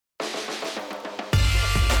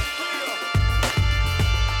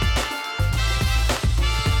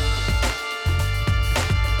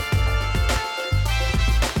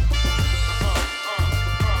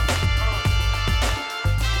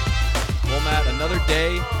another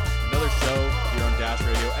day, another show here on Dash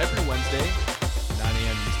Radio every Wednesday, 9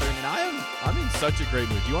 a.m. Eastern, and I'm in such a great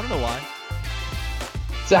mood. Do you want to know why?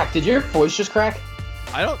 Zach, did your voice just crack?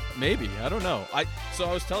 I don't know. So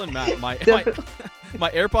I was telling Matt my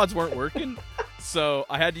AirPods weren't working, so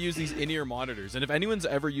I had to use these in-ear monitors. And if anyone's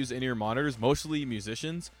ever used in-ear monitors, mostly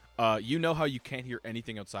musicians, you know how you can't hear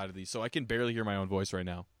anything outside of these. So I can barely hear my own voice right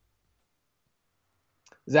now.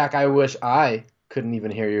 Zach, I wish I couldn't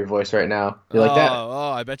even hear your voice right now. You like that?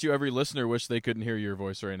 Oh, I bet you every listener wish they couldn't hear your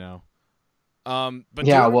voice right now. But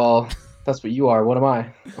yeah, well, that's what you are. What am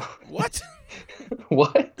I? What?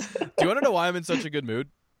 What? Do you want to know why I'm in such a good mood?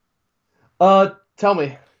 Tell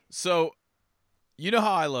me. So, you know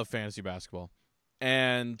how I love fantasy basketball,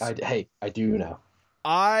 and I do know.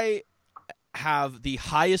 I have the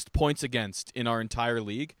highest points against in our entire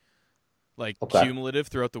league, cumulative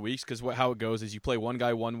throughout the weeks. Because how it goes is you play one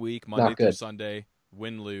guy 1 week, Monday through Sunday,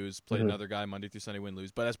 win lose. Play another guy Monday through Sunday, win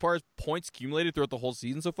lose. But as far as points accumulated throughout the whole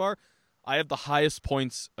season so far, I have the highest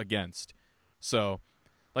points against. So,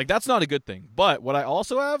 that's not a good thing. But what I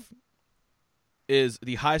also have is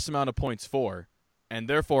the highest amount of points for, and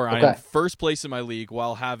therefore I am first place in my league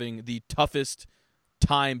while having the toughest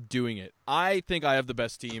time doing it. I think I have the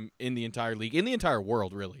best team in the entire league, in the entire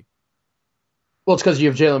world, really. Well, it's because you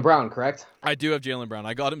have Jaylen Brown, correct? I do have Jaylen Brown.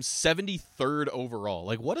 I got him 73rd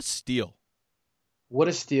overall. What a steal. What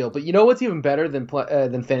a steal. But you know what's even better than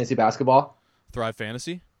fantasy basketball? Thrive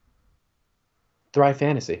Fantasy? Thrive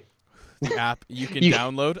Fantasy. The app you can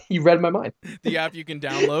download. You read my mind. The app you can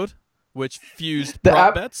download, which fused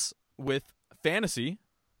prop bets with fantasy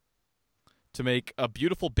to make a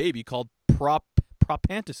beautiful baby called Prop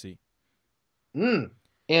Fantasy.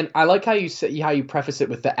 And I like how you preface it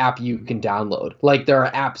with the app you can download. Like there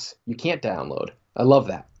are apps you can't download. I love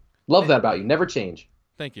that. Love that about you. Never change.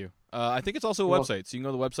 Thank you. I think it's also a website, so you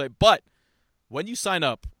can go to the website. But when you sign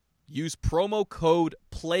up, use promo code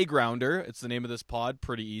Playgrounder. It's the name of this pod.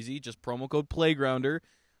 Pretty easy. Just promo code Playgrounder.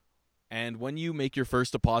 And when you make your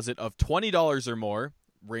first deposit of $20 or more,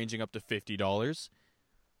 ranging up to $50,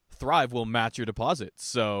 Thrive will match your deposit.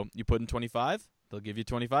 So you put in 25, they'll give you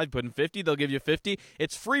 25. You put in 50, they'll give you 50.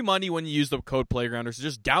 It's free money when you use the code Playgrounder. So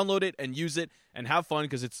just download it and use it and have fun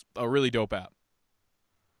because it's a really dope app.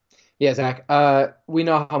 Yeah, Zach. We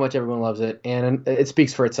know how much everyone loves it, and it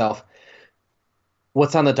speaks for itself.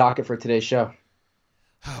 What's on the docket for today's show?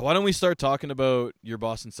 Why don't we start talking about your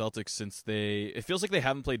Boston Celtics since it feels like they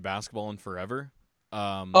haven't played basketball in forever.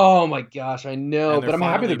 Oh my gosh, I know, but I'm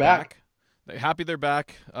happy they're back. Happy they're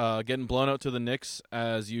back, getting blown out to the Knicks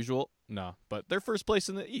as usual. No, but they're first place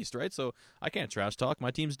in the East, right? So I can't trash talk.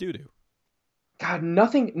 My team's doo-doo. God,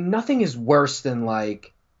 nothing is worse than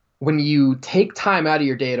when you take time out of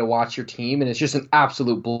your day to watch your team and it's just an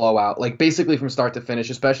absolute blowout, basically from start to finish,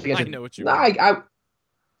 especially against I know what you mean.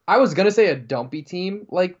 I was gonna say a dumpy team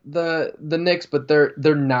like the Knicks, but they're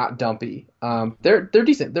not dumpy. They're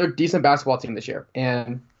decent. They're a decent basketball team this year,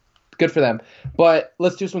 and good for them. But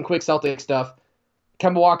let's do some quick Celtics stuff.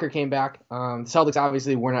 Kemba Walker came back. Celtics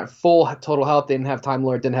obviously weren't at full total health. They didn't have Time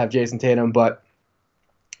Lord, didn't have Jason Tatum, but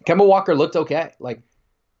Kemba Walker looked okay.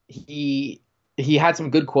 He had some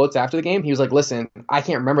good quotes after the game. He was like, "Listen, I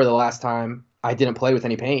can't remember the last time I didn't play with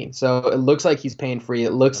any pain." So it looks like he's pain-free.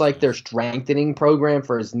 It looks like their strengthening program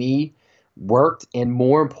for his knee worked. And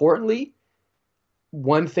more importantly,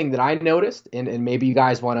 one thing that I noticed, and maybe you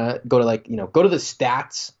guys want to go to go to the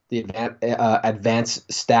stats, the advanced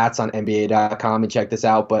stats on NBA.com and check this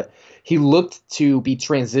out. But he looked to be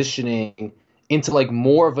transitioning into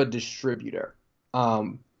more of a distributor.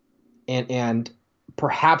 And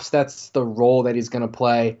perhaps that's the role that he's going to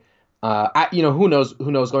play. Who knows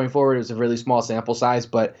going forward. It was a really small sample size,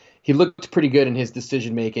 but he looked pretty good in his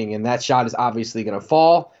decision making, and that shot is obviously going to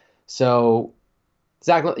fall. So,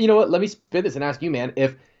 Zach, you know what? Let me spin this and ask you, man.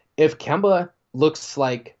 If Kemba looks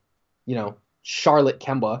like, Charlotte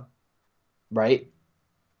Kemba, right,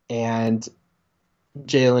 and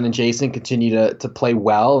Jalen and Jason continue to play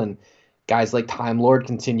well, and guys like Time Lord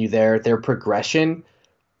continue their progression,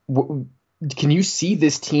 can you see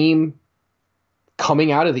this team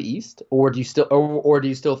coming out of the East, or do you still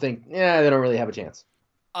think, they don't really have a chance?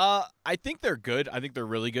 I think they're good. I think they're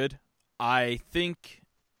really good. I think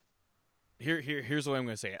here's the way I'm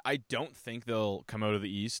going to say it. I don't think they'll come out of the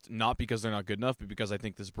East, not because they're not good enough, but because I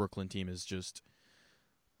think this Brooklyn team is just,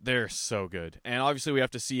 they're so good. And obviously we have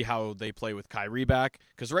to see how they play with Kyrie back,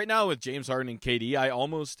 because right now with James Harden and KD,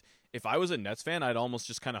 if I was a Nets fan, I'd almost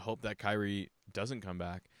just kind of hope that Kyrie doesn't come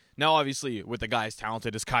back. Now, obviously, with a guy as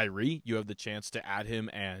talented as Kyrie, you have the chance to add him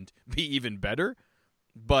and be even better.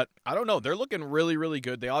 But I don't know. They're looking really, really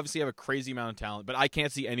good. They obviously have a crazy amount of talent, but I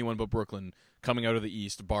can't see anyone but Brooklyn coming out of the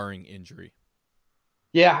East, barring injury.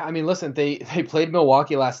 Yeah, I mean, listen, they played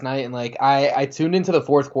Milwaukee last night, and like I tuned into the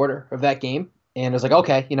fourth quarter of that game, and it was like,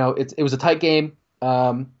 okay, it was a tight game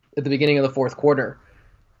at the beginning of the fourth quarter,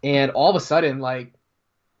 and all of a sudden, like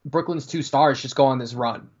Brooklyn's two stars just go on this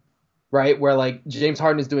run, right? Where like James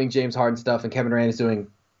Harden is doing James Harden stuff, and Kevin Durant is doing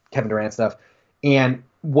Kevin Durant stuff, and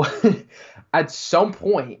what at some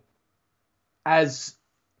point, as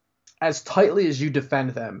tightly as you defend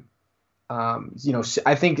them.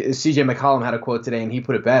 I think CJ McCollum had a quote today, and he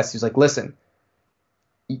put it best. He's like, "Listen,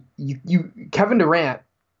 Kevin Durant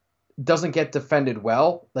doesn't get defended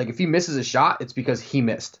well. Like if he misses a shot, it's because he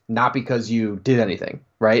missed, not because you did anything,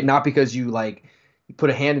 right? Not because you like put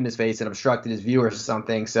a hand in his face and obstructed his view or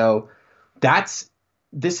something." So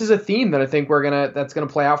this is a theme that I think that's gonna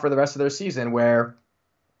play out for the rest of their season, where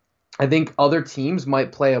I think other teams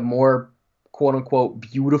might play a more quote unquote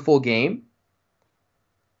beautiful game,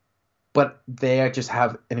 but they just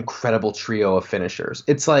have an incredible trio of finishers.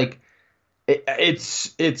 It's like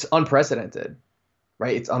it's unprecedented,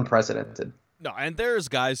 right? It's unprecedented. No, and there's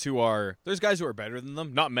guys who are better than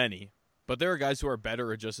them. Not many, but there are guys who are better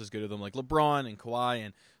or just as good as them, like LeBron and Kawhi,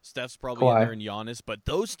 and Steph's probably in there, and Giannis. But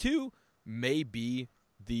those two may be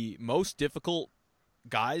the most difficult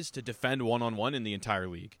guys to defend one-on-one in the entire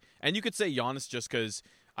league. And you could say Giannis just because,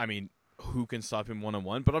 I mean, who can stop him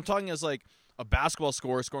one-on-one? But I'm talking as like a basketball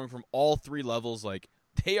scorer scoring from all three levels. Like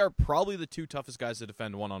they are probably the two toughest guys to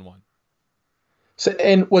defend one-on-one. So,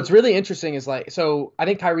 and what's really interesting is like, so I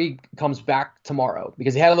think Kyrie comes back tomorrow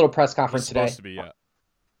because he had a little press conference today. Supposed to be, yeah.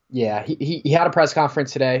 Yeah, he had a press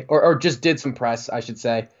conference today, or just did some press, I should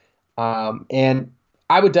say. And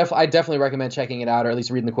I definitely recommend checking it out, or at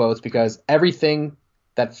least reading the quotes, because everything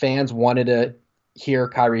that fans wanted to hear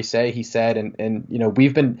Kyrie say, he said, and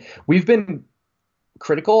we've been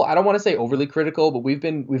critical. I don't want to say overly critical, but we've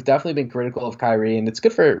definitely been critical of Kyrie, and it's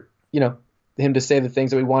good for him to say the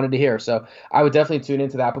things that we wanted to hear. So I would definitely tune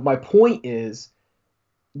into that. But my point is,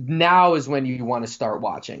 now is when you want to start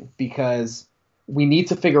watching, because we need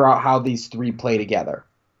to figure out how these three play together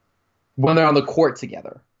when they're on the court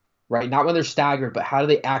together, right? Not when they're staggered, but how do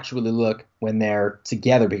they actually look when they're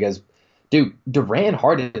together? Because, dude, Durant and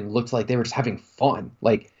Harden looked like they were just having fun.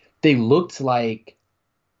 Like they looked like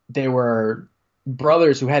they were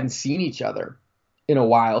brothers who hadn't seen each other in a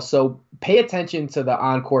while. So pay attention to the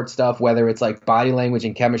on-court stuff, whether it's like body language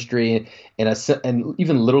and chemistry and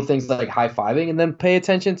even little things like high-fiving, and then pay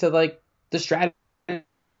attention to like the strategy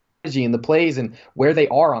and the plays and where they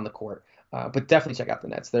are on the court. But definitely check out the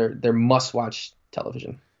Nets. They're must-watch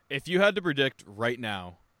television. If you had to predict right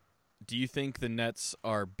now, do you think the Nets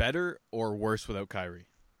are better or worse without Kyrie?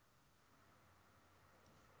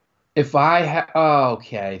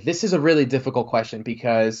 Okay, this is a really difficult question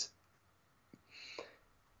because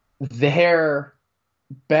they're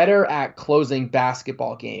better at closing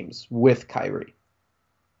basketball games with Kyrie,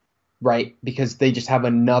 right? Because they just have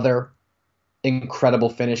another incredible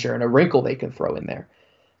finisher and a wrinkle they can throw in there.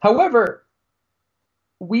 However,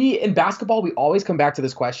 in basketball, we always come back to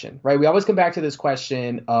this question, right? We always come back to this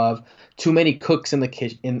question of too many cooks in the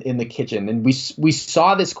kitchen, and we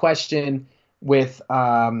saw this question with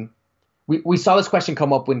we saw this question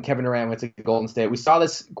come up when Kevin Durant went to Golden State. We saw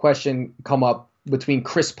this question come up between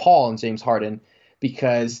Chris Paul and James Harden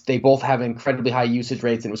because they both have incredibly high usage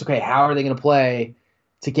rates, and it was okay. How are they going to play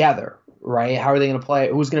together, right? How are they going to play?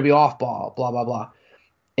 Who's going to be off ball? Blah blah blah.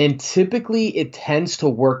 And typically, it tends to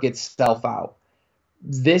work itself out.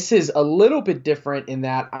 This is a little bit different in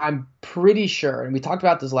that I'm pretty sure, and we talked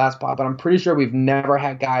about this last pod, but I'm pretty sure we've never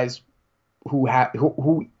had guys who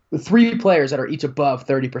three players that are each above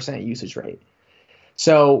 30% usage rate.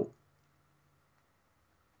 So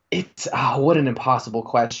it's what an impossible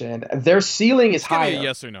question. Their ceiling is higher.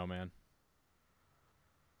 Yes or no, man.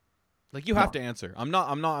 Like you have to answer. I'm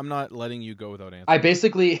not letting you go without answering. I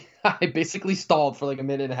basically stalled for like a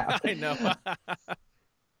minute and a half. I know.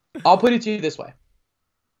 I'll put it to you this way.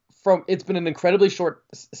 It's been an incredibly short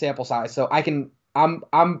sample size, so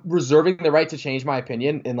I'm reserving the right to change my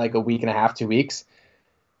opinion in like a week and a half, 2 weeks.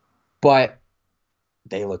 But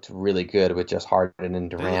they looked really good with just Harden and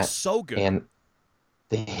Durant. They look so good. And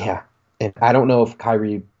I don't know if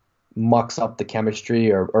Kyrie mucks up the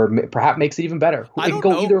chemistry or perhaps makes it even better. It can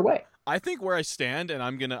go either way. I think where I stand, and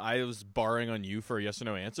I was borrowing on you for a yes or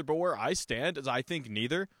no answer, but where I stand is I think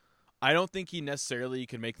neither. I don't think he necessarily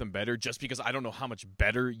can make them better just because I don't know how much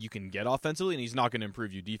better you can get offensively, and he's not going to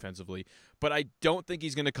improve you defensively. But I don't think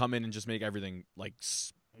he's going to come in and just make everything like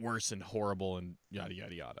worse and horrible and yada,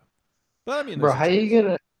 yada, yada. But I mean, bro, how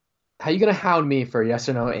you How you gonna hound me for a yes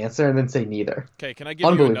or no answer and then say neither? Okay, can I give you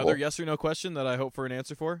another Unbelievable. yes or no question that I hope for an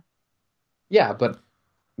answer for? Yeah, but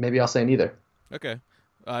maybe I'll say neither. Okay.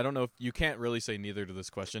 I don't know if you can't really say neither to this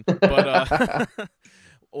question, but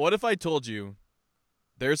what if I told you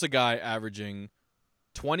there's a guy averaging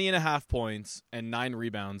 20 and a half points and 9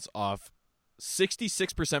 rebounds off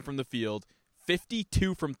 66% from the field,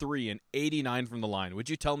 52 from 3 and 89 from the line? Would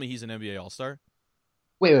you tell me he's an NBA All-Star?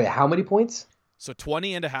 Wait, how many points? So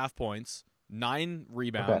 20 and a half points, 9 Okay.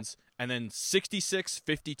 rebounds, and then 66,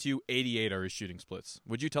 52, 88 are his shooting splits.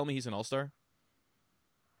 Would you tell me he's an All-Star?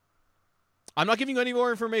 I'm not giving you any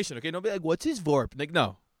more information, okay? Don't be like, what's his VORP? Like,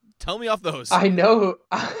 no. Tell me off those. I know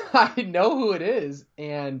I know who it is,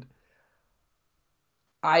 and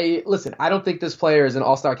I don't think this player is an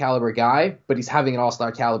all-star caliber guy, but he's having an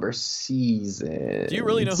all-star caliber season. Do you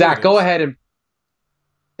really know who it Zach, go is? ahead and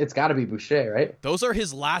it's got to be Boucher, right? Those are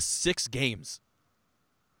his last 6 games.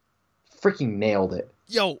 Freaking nailed it.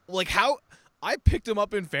 Yo, like how I picked him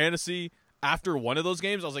up in fantasy after one of those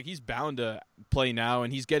games. I was like, he's bound to play now,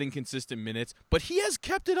 and he's getting consistent minutes. But he has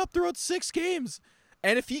kept it up throughout 6 games.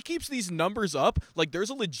 And if he keeps these numbers up, like there's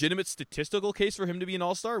a legitimate statistical case for him to be an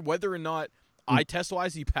all-star, whether or not eye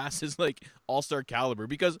test-wise he passes like all-star caliber.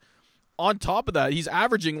 Because on top of that, he's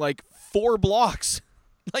averaging like 4 blocks.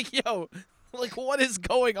 Like, yo, like what is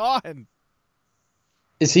going on?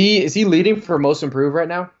 Is he leading for most improved right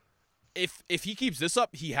now? If he keeps this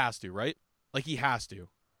up, he has to, right? Like he has to.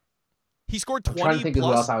 He scored I'm trying to 20 think of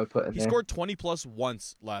who else plus. I would put in He there. scored 20 plus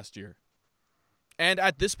once last year. And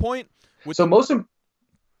at this point, with So most im-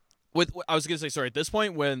 with I was gonna say sorry. At this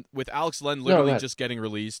point, when with Alex Len No, go literally ahead. just getting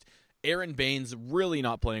released, Aaron Baines really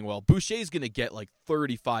not playing well. Boucher's gonna get like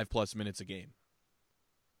 35 plus minutes a game.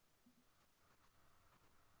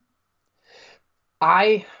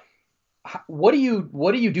 I what do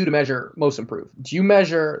you do to measure most improved? Do you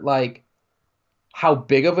measure like how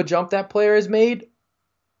big of a jump that player has made,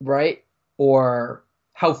 right? Or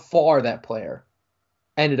how far that player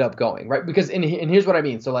ended up going, right? Because and here's what I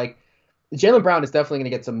mean. So like Jaylen Brown is definitely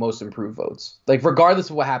going to get some most improved votes, like regardless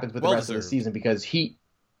of what happens with the Well rest of the deserved. season, because he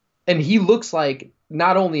looks like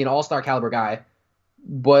not only an all-star caliber guy,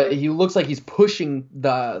 but he looks like he's pushing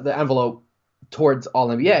the envelope towards all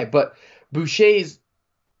NBA. But Boucher's,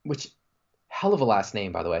 which hell of a last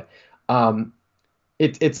name, by the way.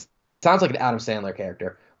 It sounds like an Adam Sandler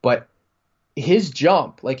character, but his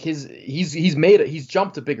jump, like he's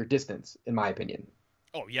jumped a bigger distance, in my opinion.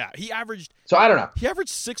 Oh yeah, he averaged So I don't know.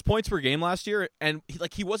 6 points per game last year, and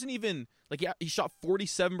he wasn't even like he shot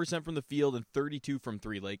 47% from the field and 32 from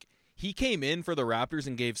 3. Like he came in for the Raptors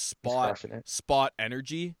and gave He's crushing it. spot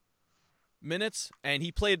energy minutes, and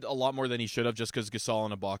he played a lot more than he should have just because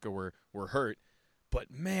Gasol and Ibaka were hurt.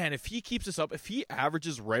 But man, if he keeps this up, if he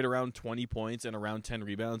averages right around 20 points and around 10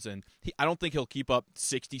 rebounds, and I don't think he'll keep up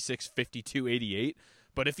 66, 52, 88.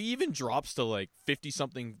 But if he even drops to like 50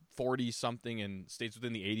 something, 40 something, and stays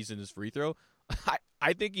within the 80s in his free throw,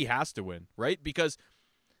 I think he has to win, right? Because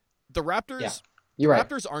the Raptors, Yeah, the you're right.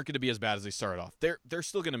 Raptors aren't going to be as bad as they started off. They're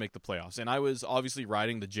still going to make the playoffs, and I was obviously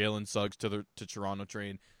riding the Jalen Suggs to Toronto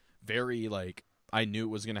train. Very like I knew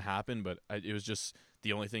it was going to happen, but it was just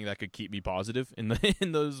the only thing that could keep me positive in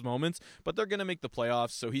in those moments. But they're going to make the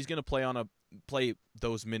playoffs, so he's going to play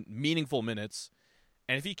those meaningful minutes.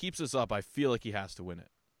 And if he keeps this up, I feel like he has to win it.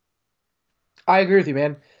 I agree with you,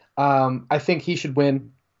 man. I think he should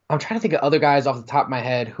win. I'm trying to think of other guys off the top of my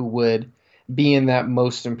head who would be in that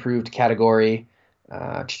most improved category.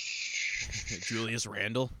 Julius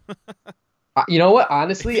Randle. You know what? If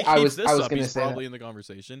Honestly, he I keeps was this up, gonna he's say probably in the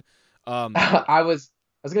conversation. that. I was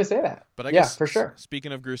gonna say that. But I Yeah, guess for sure.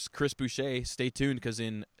 speaking of Chris Boucher, stay tuned because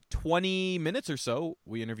in 20 minutes or so,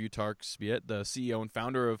 we interview Tariq Sbiet, the CEO and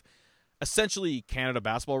founder of essentially Canada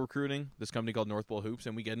Basketball Recruiting, this company called North Pole Hoops,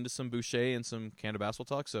 and we get into some Boucher and some Canada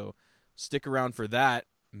Basketball talk, so stick around for that.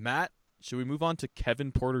 Matt, should we move on to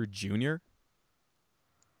Kevin Porter Jr.?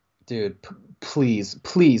 Dude, please,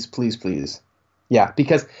 please, please, please. Yeah,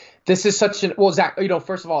 because this is such an well, Zach.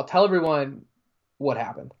 First of all, tell everyone what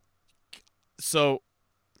happened. So,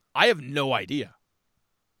 I have no idea.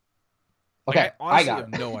 Like, Okay, I honestly got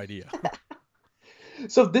have it. no idea.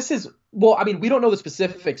 So this is well, I mean, we don't know the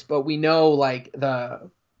specifics, but we know like the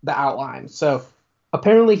outline. So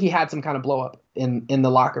apparently he had some kind of blow up in the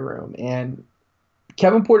locker room, and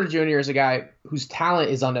Kevin Porter Jr. is a guy whose talent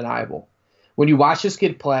is undeniable. When you watch this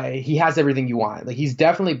kid play, he has everything you want. Like he's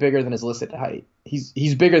definitely bigger than his listed height.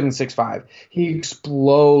 He's bigger than 6'5". He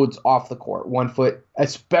explodes off the court, 1 foot,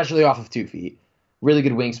 especially off of 2 feet. Really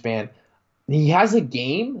good wingspan. He has a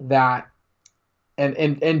game that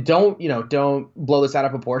and don't blow this out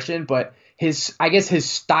of proportion, but I guess his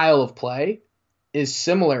style of play is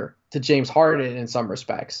similar to James Harden in some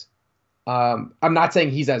respects. I'm not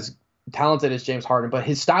saying he's as talented as James Harden, but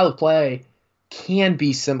his style of play can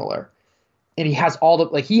be similar. And he has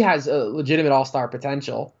he has a legitimate all-star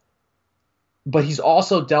potential, but he's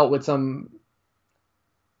also dealt with some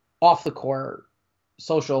off the court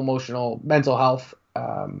social, emotional, mental health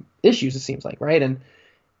issues, it seems like, right? And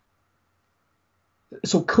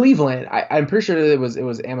so Cleveland, I'm pretty sure that it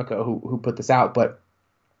was Amico who put this out, but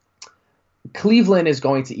Cleveland is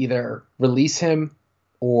going to either release him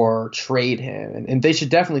or trade him, and they should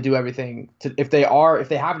definitely do everything to, if they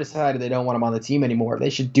haven't decided they don't want him on the team anymore,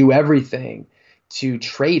 they should do everything to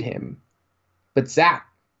trade him. But Zach,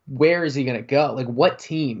 where is he going to go? Like, what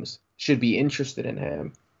teams should be interested in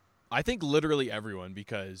him? I think literally everyone,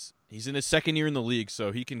 because he's in his second year in the league,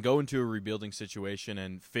 so he can go into a rebuilding situation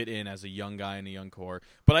and fit in as a young guy in a young core.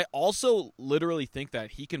 But I also literally think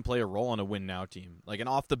that he can play a role on a win-now team, like an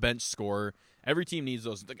off-the-bench scorer. Every team needs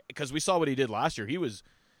those, because we saw what he did last year. He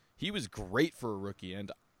was great for a rookie, and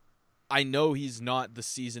I know he's not the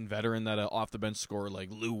seasoned veteran that an off-the-bench scorer like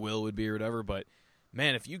Lou Will would be or whatever, but,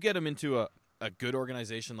 man, if you get him into a good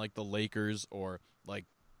organization like the Lakers or like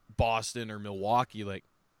Boston or Milwaukee, like,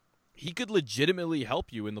 he could legitimately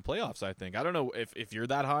help you in the playoffs, I think. I don't know if you're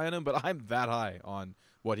that high on him, but I'm that high on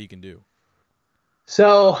what he can do.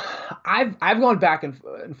 So I've gone back and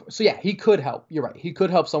so yeah, he could help. You're right. He could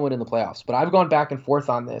help someone in the playoffs, but I've gone back and forth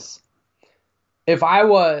on this. If I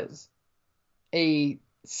was a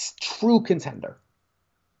true contender,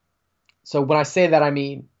 so when I say that, I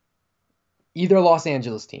mean either Los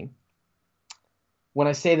Angeles team. When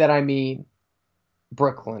I say that, I mean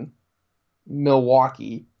Brooklyn,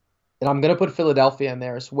 Milwaukee, and I'm going to put Philadelphia in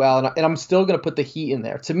there as well. And I'm still going to put the Heat in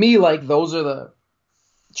there. To me, like, those are the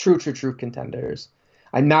true contenders.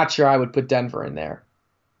 I'm not sure I would put Denver in there.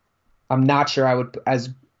 I'm not sure I would, as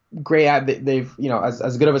great they've,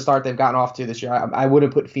 as good of a start they've gotten off to this year, I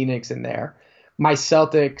wouldn't put Phoenix in there. My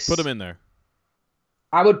Celtics. Put them in there.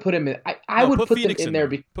 I would put him in. I would put them in there.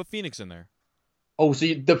 Put Phoenix in there. Oh, so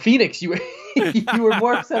the Phoenix, you were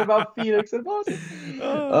more upset about Phoenix than Boston.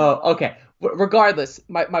 Oh, okay. Regardless,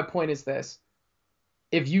 my point is this: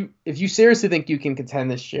 if you seriously think you can contend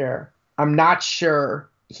this year, I'm not sure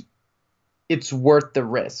it's worth the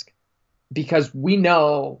risk, because we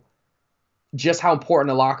know just how important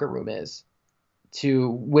a locker room is to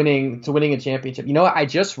winning a championship. You know what? I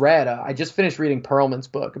just finished reading Perlman's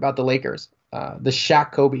book about the Lakers, the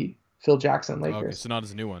Shaq, Kobe, Phil Jackson Lakers. Okay, so not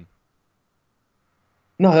his new one.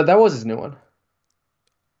 No, that was his new one.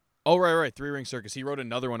 Oh, right. 3-Ring Circus. He wrote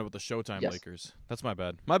another one about the Showtime Lakers. That's my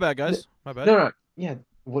bad. My bad, guys. My bad. No. Yeah.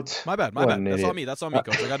 What? My bad. That's on me. That's on me,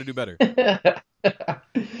 Coach. I got to do better.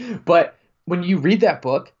 But when you read that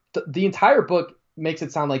book, the entire book makes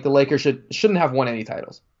it sound like the Lakers shouldn't have won any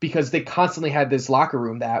titles, because they constantly had this locker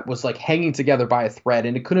room that was like hanging together by a thread,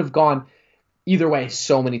 and it could have gone either way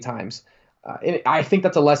so many times. And I think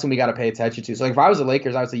that's a lesson we got to pay attention to. So, like, if I was the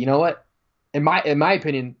Lakers, I would say, you know what? In my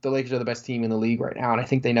opinion, the Lakers are the best team in the league right now, and I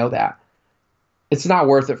think they know that. It's not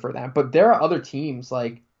worth it for them. But there are other teams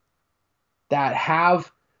like that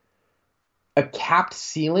have a capped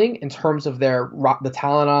ceiling in terms of the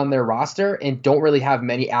talent on their roster, and don't really have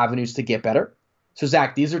many avenues to get better. So,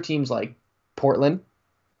 Zach, these are teams like Portland.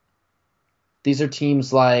 These are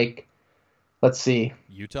teams like, let's see,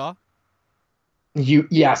 Utah.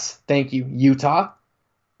 Yes, thank you, Utah.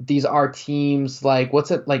 These are teams like,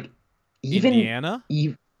 what's it like? Even Indiana?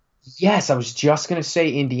 Yes, I was just going to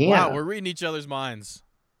say Indiana. Wow, we're reading each other's minds.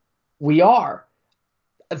 We are.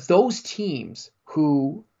 Those teams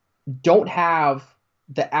who don't have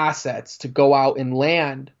the assets to go out and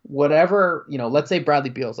land whatever, let's say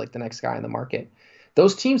Bradley Beal's like the next guy in the market.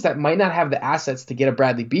 Those teams that might not have the assets to get a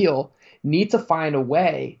Bradley Beal need to find a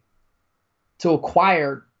way to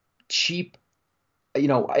acquire cheap,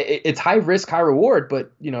 it's high risk, high reward,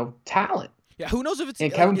 but, talent. Yeah, who knows if it's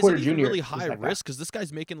and Kevin Porter Jr. really high risk, because this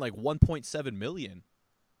guy's making like $1.7 million.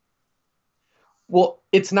 Well,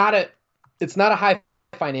 it's not a high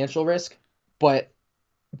financial risk, but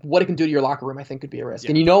what it can do to your locker room, I think, could be a risk.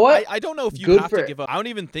 Yeah. And you know what? I don't know if you have to give up. I don't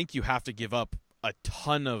even think you have to give up a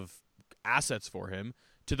ton of assets for him,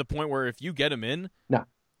 to the point where if you get him in,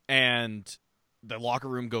 and the locker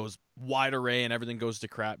room goes wide array and everything goes to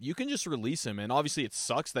crap, you can just release him. And obviously, it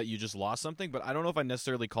sucks that you just lost something, but I don't know if I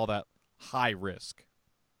necessarily call that high risk.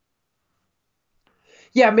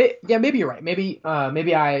 Yeah, maybe you're right. Maybe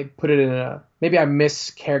I put it maybe I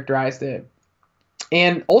mischaracterized it.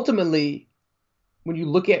 And ultimately, when you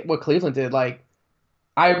look at what Cleveland did, like,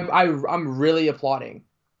 I'm really applauding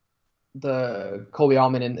the Colby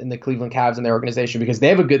Allman and the Cleveland Cavs and their organization because they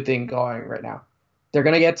have a good thing going right now. They're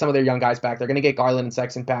going to get some of their young guys back. They're going to get Garland and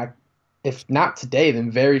Sexton back. If not today,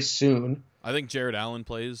 then very soon. I think Jared Allen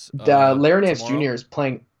plays Larry Nance tomorrow. Jr. is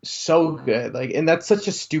playing so good. And that's such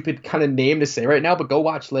a stupid kind of name to say right now, but go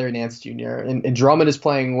watch Larry Nance Jr. And Drummond is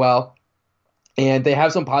playing well. And they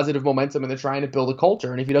have some positive momentum, and they're trying to build a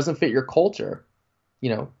culture. And if he doesn't fit your culture,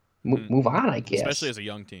 move on, I guess. Especially as a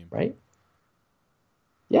young team. Right?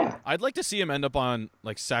 Yeah. I'd like to see him end up on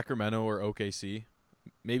Sacramento or OKC.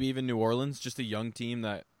 Maybe even New Orleans, just a young team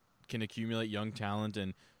that can accumulate young talent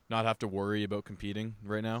and not have to worry about competing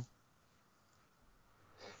right now.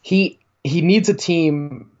 He needs a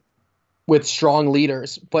team with strong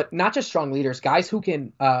leaders, but not just strong leaders, guys who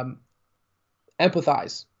can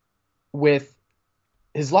empathize with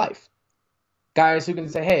his life. Guys who can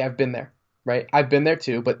say, hey, I've been there, right? I've been there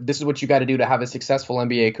too, but this is what you got to do to have a successful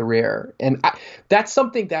NBA career. And that's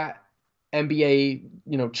something that NBA,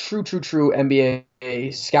 true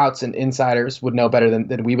NBA scouts and insiders would know better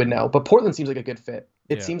than we would know. But Portland seems like a good fit.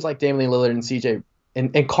 It seems like Damian Lillard and CJ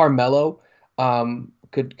and Carmelo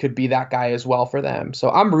could be that guy as well for them. So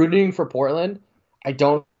I'm rooting for Portland. I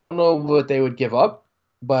don't know what they would give up,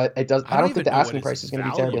 but I don't think the asking price is going to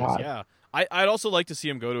be terribly high. Yeah. I'd also like to see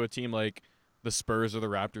him go to a team like the Spurs or the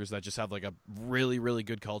Raptors that just have a really, really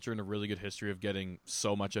good culture and a really good history of getting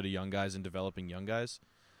so much out of young guys and developing young guys.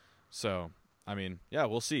 So, I mean, yeah,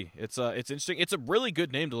 we'll see. It's interesting. It's a really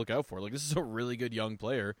good name to look out for. This is a really good young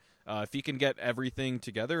player. If he can get everything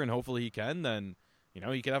together, and hopefully he can, then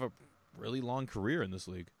he could have a really long career in this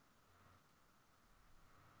league.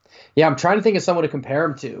 Yeah, I'm trying to think of someone to compare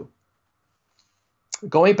him to.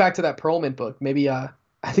 Going back to that Perlman book, maybe I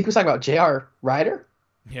think he was talking about J.R. Rider.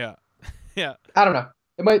 Yeah, yeah. I don't know.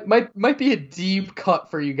 It might be a deep cut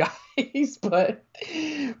for you guys, but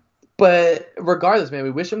regardless, man,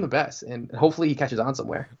 we wish him the best, and hopefully he catches on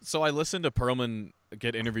somewhere. So I listened to Perlman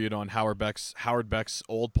get interviewed on Howard Beck's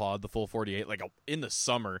old pod, the Full 48, in the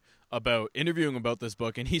summer, interviewing about this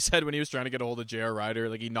book, and he said when he was trying to get a hold of J.R. Rider,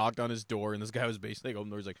 he knocked on his door, and this guy was basically open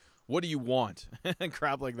the door. He's like, "What do you want?" and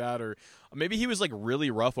crap like that, or maybe he was really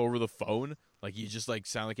rough over the phone, he just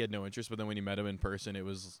sounded like he had no interest, but then when you met him in person, it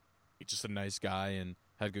was just a nice guy and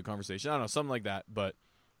had a good conversation. I don't know, something like that, but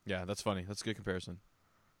yeah, that's funny. That's a good comparison.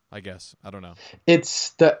 I guess. I don't know.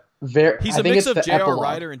 He's a mix of J.R.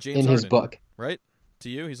 Rider and James Harden. In his book. Right? To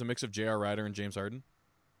you, he's a mix of J.R. Rider and James Harden?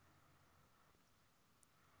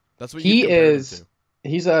 That's what you compared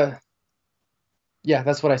him to. Yeah,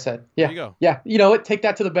 that's what I said. Yeah. There you go. Yeah. You know what? Take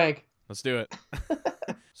that to the bank. Let's do it.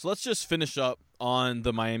 So let's just finish up on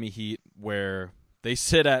the Miami Heat, where they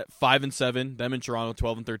sit at 5-7. Them in Toronto,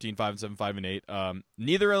 12-13, 5-7, 5-8.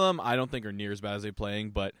 Neither of them, I don't think, are near as bad as they're playing,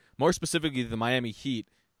 but more specifically, the Miami Heat,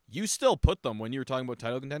 you still put them, when you were talking about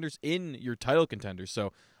title contenders, in your title contenders.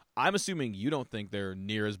 So I'm assuming you don't think they're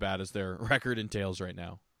near as bad as their record entails right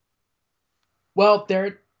now. Well,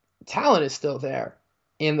 their talent is still there.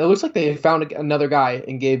 And it looks like they found another guy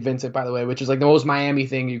in Gabe Vincent, by the way, which is the most Miami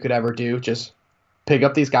thing you could ever do. Just pick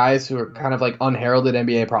up these guys who are kind of unheralded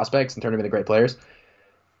NBA prospects and turn them into great players.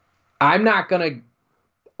 I'm not going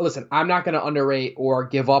to underrate or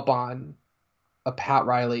give up on a Pat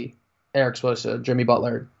Riley, Eric Spoelstra, Jimmy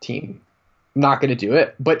Butler team. I'm not going to do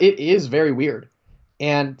it, but it is very weird.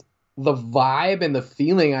 And the vibe and the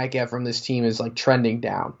feeling I get from this team is trending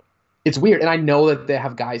down. It's weird. And I know that they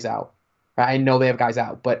have guys out. Right? I know they have guys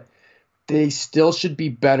out, but they still should be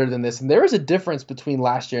better than this. And there is a difference between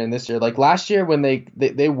last year and this year. Last year when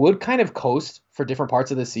they would kind of coast for different parts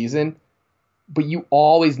of the season, but you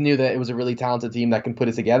always knew that it was a really talented team that can put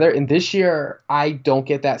it together. And this year, I don't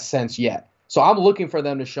get that sense yet. So I'm looking for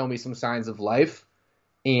them to show me some signs of life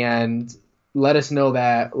and let us know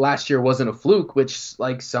that last year wasn't a fluke, which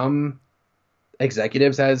some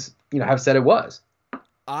executives have said it was.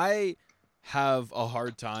 I have a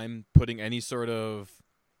hard time putting any sort of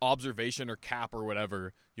observation or cap or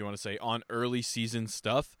whatever you want to say on early season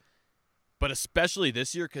stuff, but especially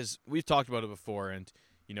this year, because we've talked about it before, and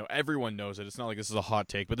everyone knows it. It's not like this is a hot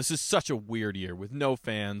take, but this is such a weird year with no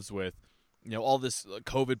fans, with all this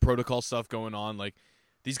COVID protocol stuff going on.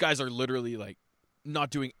 These guys are literally not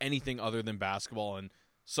doing anything other than basketball, and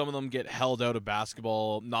some of them get held out of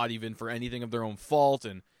basketball not even for anything of their own fault,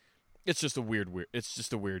 and it's just a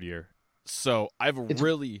weird year. So I have a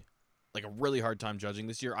really hard time judging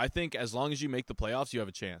this year. I think as long as you make the playoffs, you have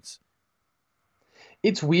a chance.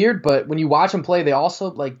 It's weird, but when you watch them play, they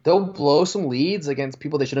also they'll blow some leads against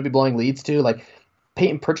people they shouldn't be blowing leads to.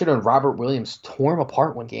 Peyton Pritchard and Robert Williams tore them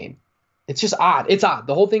apart one game. It's just odd. It's odd.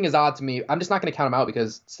 The whole thing is odd to me. I'm just not going to count them out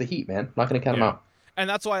because it's the Heat, man. I'm not going to count them out. And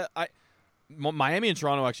that's why Miami and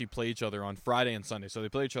Toronto actually play each other on Friday and Sunday, so they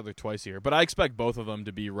play each other twice a year. But I expect both of them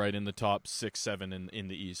to be right in the top 6, 7 in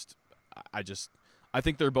the East. I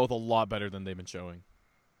think they're both a lot better than they've been showing.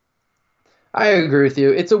 I agree with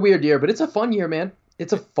you. It's a weird year, but it's a fun year, man.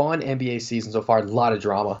 It's a fun NBA season so far. A lot of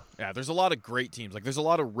drama. Yeah, there's a lot of great teams. Like, there's a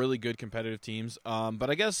lot of really good competitive teams. But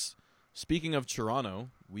I guess speaking of Toronto,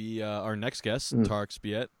 our next guest, Tariq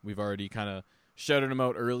Sbiet, we've already kind of shouted him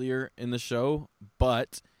out earlier in the show,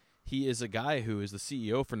 but he is a guy who is the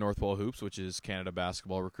CEO for North Pole Hoops, which is Canada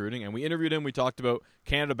basketball recruiting. And we interviewed him. We talked about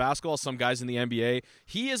Canada basketball, some guys in the NBA.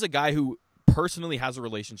 He is a guy who personally has a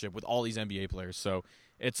relationship with all these NBA players. So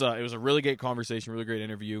it was a really great conversation, really great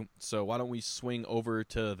interview. So why don't we swing over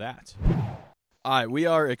to that? All right, we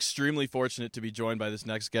are extremely fortunate to be joined by this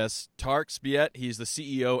next guest, Tariq Sbiet. He's the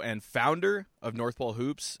CEO and founder of North Pole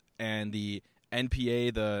Hoops and the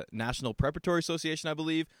NPA, the National Preparatory Association, I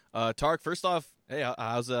believe. Tariq, first off, hey,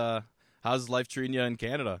 how's life treating you in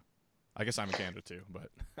Canada? I guess I'm in Canada too, but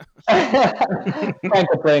can't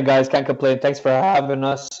complain, guys. Can't complain. Thanks for having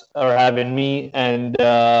us or having me, and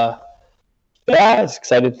yeah, it's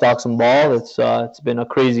excited to talk some ball. It's been a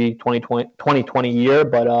crazy 2020 year,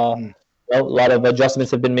 but a lot of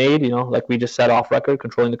adjustments have been made. Like we just said off record,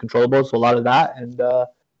 controlling the controllables, so a lot of that, and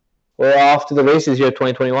we're off to the races here,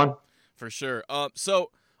 2021. For sure.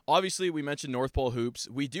 So obviously we mentioned North Pole Hoops.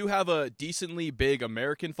 We do have a decently big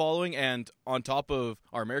American following, and on top of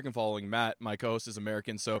our American following, Matt, my co-host, is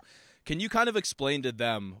American. So can you kind of explain to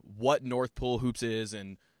them what North Pole Hoops is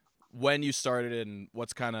and when you started it and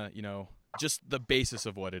what's kind of, just the basis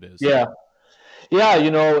of what it is? Yeah.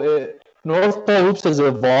 North Pole Hoops has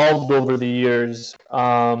evolved over the years.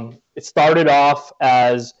 It started off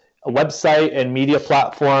as a website and media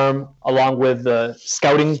platform along with the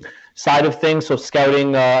scouting side of things. So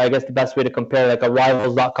scouting, I guess the best way to compare like a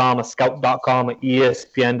rivals.com, a scout.com, a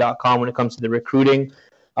ESPN.com when it comes to the recruiting.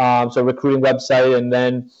 So recruiting website, and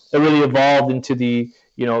then it really evolved into the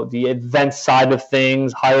event side of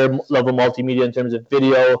things, higher level multimedia in terms of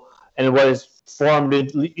video, and it was formed in,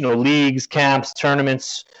 leagues, camps,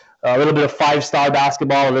 tournaments, a little bit of 5-star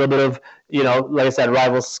basketball, a little bit of, like I said,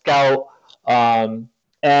 rival scout.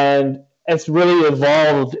 And it's really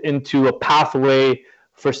evolved into a pathway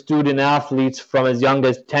for student athletes from as young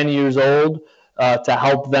as 10 years old to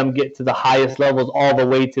help them get to the highest levels all the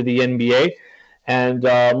way to the NBA. And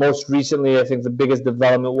most recently, I think the biggest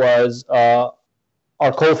development was our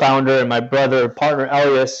co-founder and my partner,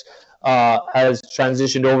 Elias, has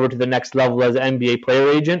transitioned over to the next level as an NBA player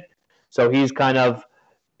agent. So he's kind of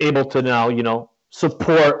able to now,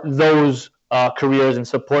 support those careers and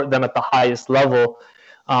support them at the highest level.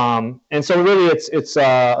 And so really it's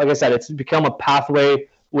like I said, it's become a pathway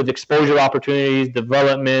with exposure opportunities,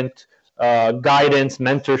 development, guidance,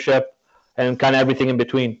 mentorship, and kind of everything in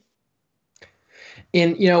between.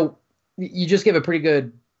 And, you just gave a pretty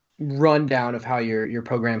good rundown of how your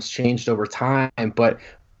program's changed over time, but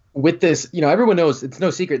with this, everyone knows it's no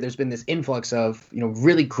secret there's been this influx of,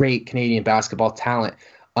 really great Canadian basketball talent.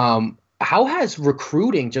 How has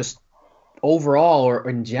recruiting just overall or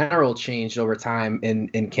in general changed over time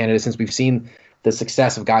in Canada since we've seen the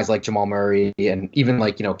success of guys like Jamal Murray and even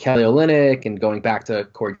like, Kelly Olynyk and going back to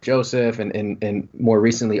Corey Joseph and more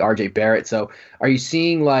recently RJ Barrett. So are you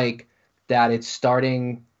seeing like that it's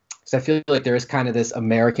starting – because I feel like there is kind of this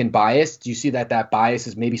American bias. Do you see that bias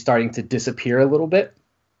is maybe starting to disappear a little bit?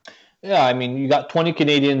 Yeah, I mean, you got 20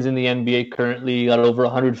 Canadians in the NBA currently. You got over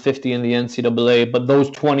 150 in the NCAA, but those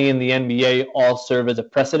 20 in the NBA all serve as a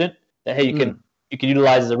precedent that, hey, you can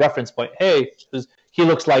utilize as a reference point. Hey, he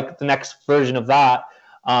looks like the next version of that.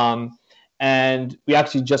 And we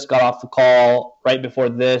actually just got off the call right before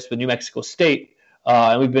this with New Mexico State.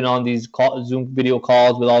 And we've been on these Zoom video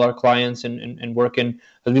calls with all our clients and working,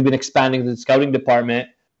 because we've been expanding the scouting department,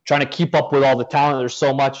 trying to keep up with all the talent. There's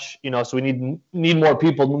so much, so we need more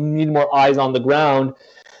people, need more eyes on the ground,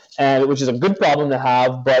 and which is a good problem to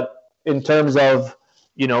have. But in terms of,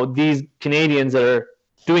 these Canadians that are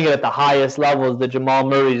doing it at the highest levels, the Jamal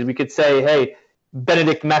Murrays, we could say, hey,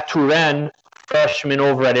 Benedict Maturin, freshman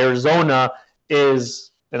over at Arizona,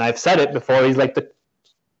 is, and I've said it before, he's like the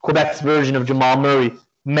Quebec's version of Jamal Murray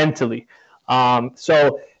mentally.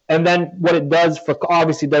 And then what it does for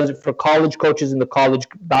college coaches in the college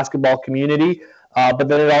basketball community, but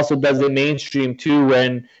then it also does it mainstream too,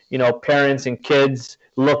 when parents and kids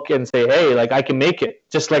look and say, hey, like I can make it,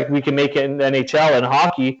 just like we can make it in the NHL and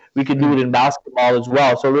hockey, we can do it in basketball as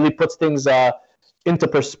well. So it really puts things into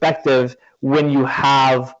perspective when you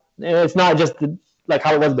have, it's not just like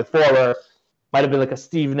how it was before, where it might have been like a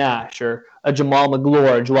Steve Nash or a Jamal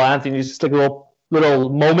McGlure or Joel Anthony, just like little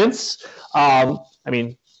moments. I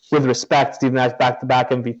mean, with respect, Steve Nash back-to-back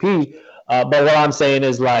MVP. But what I'm saying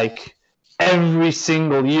is, like, every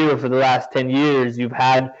single year for the last 10 years, you've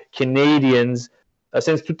had Canadians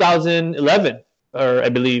since 2011, or I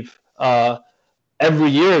believe, every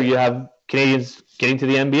year you have Canadians getting to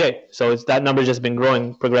the NBA. So that number's just been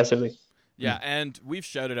growing progressively. Yeah, and we've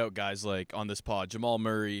shouted out guys like on this pod, Jamal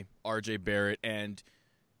Murray, RJ Barrett, and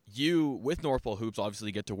you with North Pole Hoops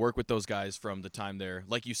obviously get to work with those guys from the time they're,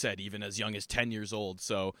 like you said, even as young as 10 years old.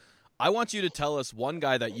 So I want you to tell us one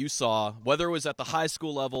guy that you saw, whether it was at the high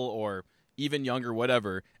school level or even younger,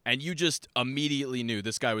 whatever, and you just immediately knew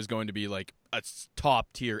this guy was going to be like a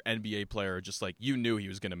top-tier NBA player, just like you knew he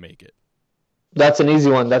was going to make it. That's an easy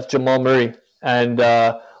one. That's Jamal Murray. And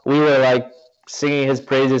we were like singing his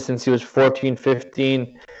praises since he was 14,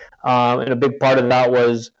 15. And a big part of that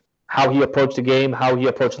was how he approached the game, how he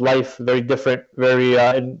approached life. Very different, very,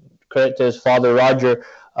 in credit to his father, Roger,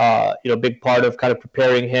 big part of kind of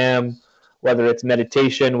preparing him, whether it's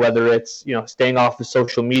meditation, whether it's, staying off of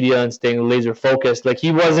social media and staying laser focused. Like,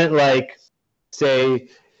 he wasn't like, say,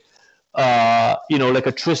 like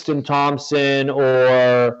a Tristan Thompson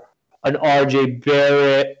or an RJ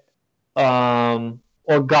Barrett,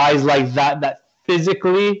 or guys like that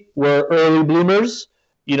physically were early bloomers.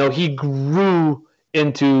 He grew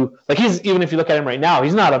into, like, even if you look at him right now,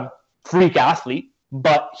 he's not a freak athlete,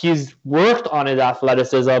 but he's worked on his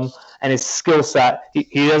athleticism and his skill set.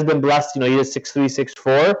 He has been blessed. He is 6'3",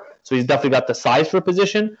 6'4", so he's definitely got the size for a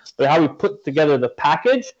position. But how he put together the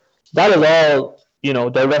package, that is all,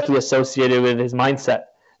 directly associated with his mindset.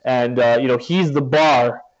 And, he's the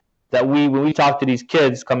bar that when we talk to these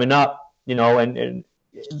kids coming up, and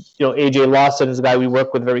AJ Lawson is a guy we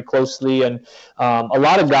work with very closely, and a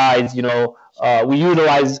lot of guys, we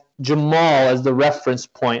utilize Jamal as the reference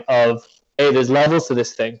point of, hey, there's levels to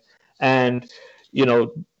this thing. And,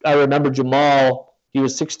 I remember Jamal, he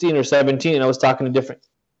was 16 or 17, and I was talking to different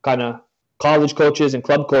kind of college coaches and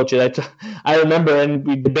club coaches. I remember, and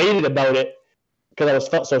we debated about it because I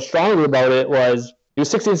felt so strongly about it, was he was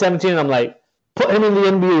 16, 17, and I'm like, put him in the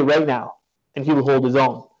NBA right now, and he will hold his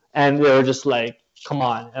own. And they were just like, come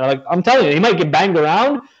on. And I'm telling you, he might get banged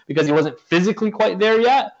around because he wasn't physically quite there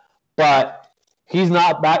yet, but he's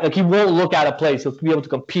not back. Like, he won't look at a place. He'll be able to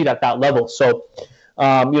compete at that level. So,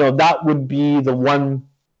 that would be the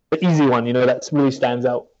easy one, that really stands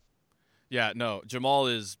out. Yeah, no, Jamal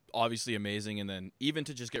is obviously amazing, and then even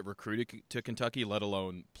to just get recruited to Kentucky, let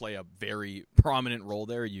alone play a very prominent role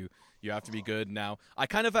there, you have to be good. Now, I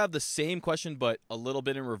kind of have the same question, but a little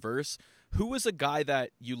bit in reverse. Who was a guy that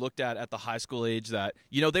you looked at the high school age that,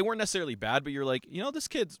 they weren't necessarily bad, but you're like, this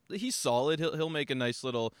he's solid. He'll make a nice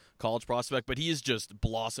little college prospect, but he has just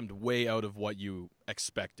blossomed way out of what you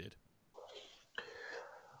expected?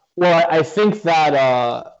 Well, I think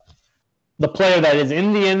that the player that is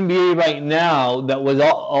in the NBA right now that was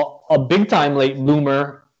a big-time late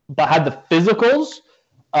bloomer but had the physicals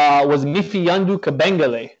was Mifeyandu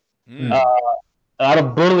Kabengele. Out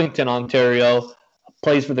of Burlington, Ontario,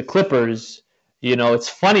 plays for the Clippers. It's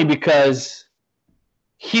funny because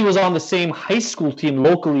he was on the same high school team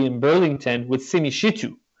locally in Burlington with Simi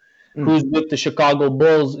Shitu, who's with the Chicago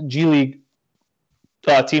Bulls G League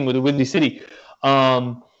team with the Windy City.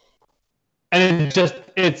 And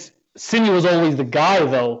Simi was always the guy,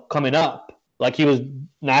 though, coming up. Like, he was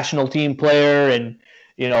national team player and,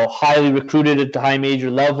 highly recruited at the high major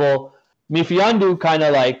level. Mifeyandu kind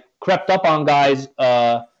of like crept up on guys,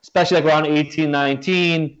 especially like around 18,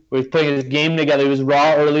 19, where he's putting his game together. He was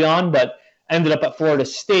raw early on, but ended up at Florida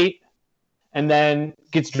State and then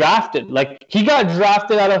gets drafted. Like, he got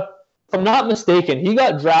drafted if I'm not mistaken, he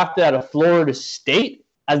got drafted out of Florida State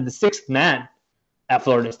as the sixth man at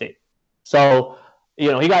Florida State. So,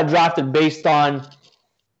 he got drafted based on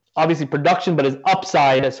obviously production, but his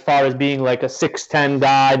upside as far as being like a 6'10"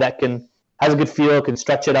 guy that has a good feel, can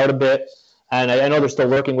stretch it out a bit. And I know they're still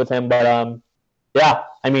working with him, but yeah,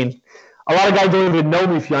 I mean, a lot of guys don't even know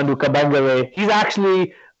Mifeyandu Kabengele. He's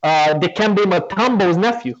actually Dikembe Mutombo's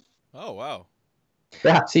nephew. Oh, wow.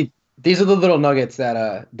 Yeah. See, these are the little nuggets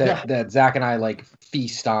that Zach and I like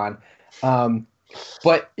feast on.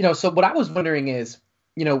 But so what I was wondering is,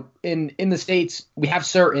 in the States, we have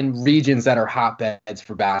certain regions that are hotbeds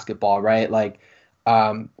for basketball, right? Like,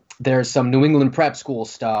 there's some New England prep school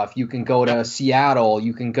stuff. You can go to Seattle.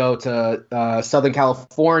 You can go to Southern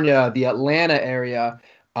California, the Atlanta area,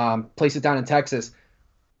 places down in Texas.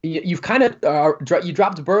 You've kind of you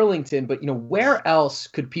dropped Burlington, but where else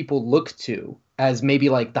could people look to as maybe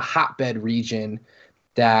like the hotbed region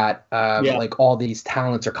that like all these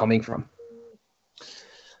talents are coming from?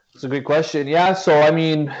 It's a great question. Yeah, so I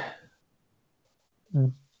mean,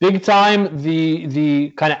 Big time,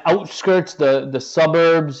 the kind of outskirts, the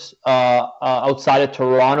suburbs outside of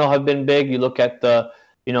Toronto have been big. You look at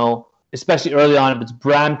especially early on, if it's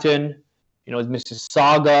Brampton, it's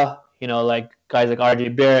Mississauga, like guys like R.J.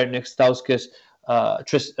 Barrett, Nick Stauskas,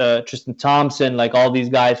 Tristan Thompson, like all these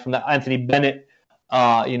guys from the Anthony Bennett,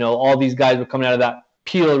 all these guys were coming out of that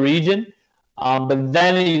Peel region. But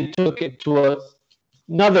then you took it to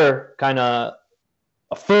another kind of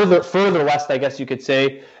further west, I guess you could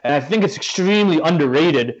say, and I think it's extremely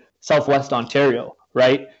underrated. Southwest Ontario,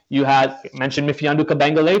 right? You had mentioned Mifeandu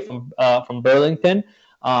Kabengele from Burlington.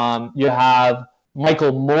 You have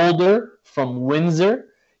Michael Mulder from Windsor.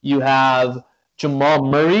 You have Jamal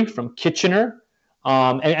Murray from Kitchener,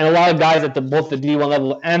 and a lot of guys at both the D1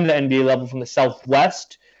 level and the NBA level from the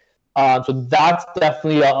Southwest. So that's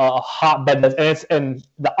definitely a hotbed, and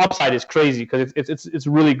the upside is crazy because it's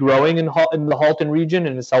really growing in the Halton region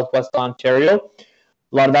in the Southwest Ontario.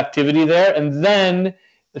 A lot of activity there, and then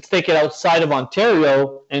let's take it outside of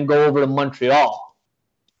Ontario and go over to Montreal.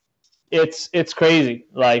 It's crazy.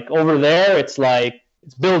 Like over there, it's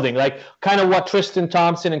building, like kind of what Tristan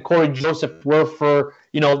Thompson and Corey Joseph were for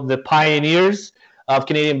the pioneers of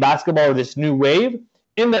Canadian basketball, or this new wave.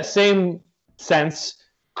 In that same sense,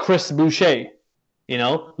 Chris Boucher,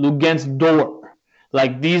 Luguentz Dort.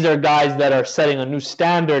 Like these are guys that are setting a new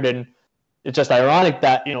standard, and it's just ironic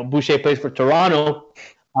that Boucher plays for Toronto,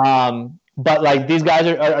 but like these guys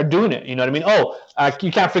are doing it. You know what I mean?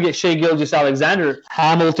 You can't forget Shai Gilgeous-Alexander,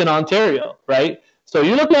 Hamilton, Ontario, right? So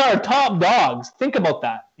you look at our top dogs. Think about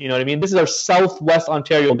that. You know what I mean? This is our Southwest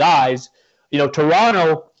Ontario guys.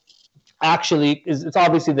 Toronto actually it's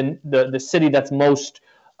obviously the city that's most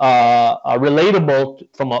relatable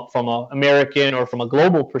from a American or from a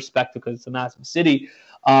global perspective because it's a massive city.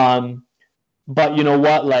 But you know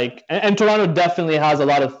what? And Toronto definitely has a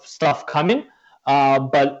lot of stuff coming.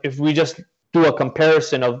 But if we just do a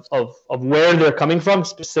comparison of where they're coming from,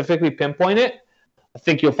 specifically pinpoint it, I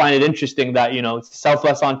think you'll find it interesting that it's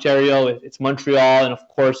Southwest Ontario, it's Montreal, and of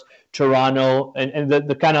course Toronto, and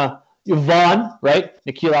the kind of Vaughan, right?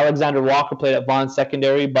 Nickeil Alexander-Walker played at Vaughan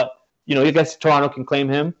Secondary, but I guess Toronto can claim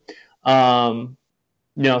him. So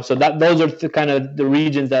those are the kind of the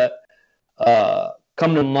regions that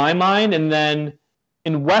come to my mind. And then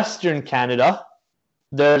in Western Canada,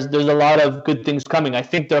 there's a lot of good things coming. I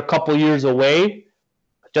think they're a couple years away,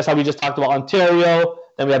 just how we just talked about Ontario.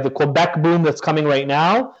 Then we have the Quebec boom that's coming right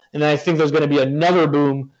now. And then I think there's going to be another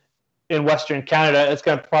boom in Western Canada. It's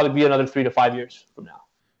going to probably be another 3 to 5 years from now.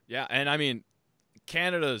 Yeah, and I mean,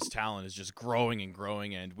 Canada's talent is just growing and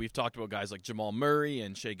growing, and we've talked about guys like Jamal Murray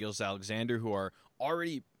and Shai Gilgeous-Alexander who are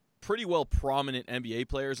already pretty well prominent NBA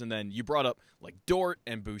players, and then you brought up like Dort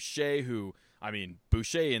and Boucher, who, I mean,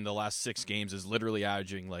 Boucher in the last 6 games is literally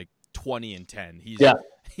averaging like 20 and 10.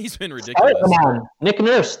 He's been ridiculous. Start the man. Nick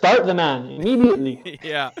Nurse, start the man immediately.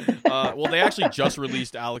 Yeah. Well, they actually just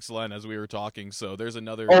released Alex Len as we were talking, so there's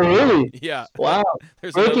another. Oh, really? Yeah. Wow.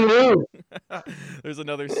 Breaking news. There's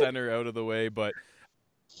another center out of the way, but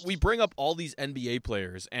we bring up all these NBA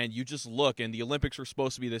players, and you just look, and the Olympics were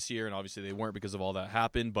supposed to be this year, and obviously they weren't because of all that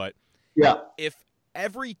happened, but yeah, if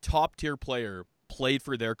every top-tier player played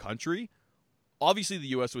for their country, obviously the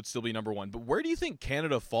U.S. would still be number one, but where do you think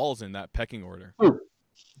Canada falls in that pecking order?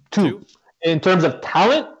 Two. In terms of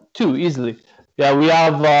talent, 2, easily. Yeah, we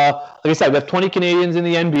have, like I said, we have 20 Canadians in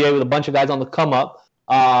the NBA with a bunch of guys on the come-up.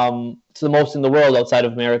 It's the most in the world outside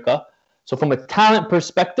of America. So from a talent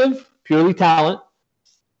perspective, purely talent,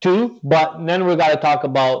 2. But then we've got to talk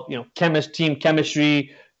about, team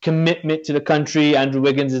chemistry, commitment to the country. Andrew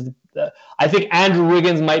Wiggins is I think Andrew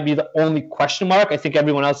Wiggins might be the only question mark. I think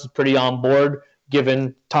everyone else is pretty on board,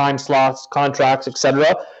 given time slots, contracts,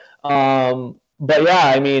 etc. But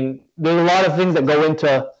yeah, I mean, there's a lot of things that go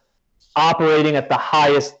into operating at the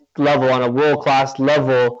highest level, on a world-class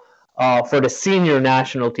level, for the senior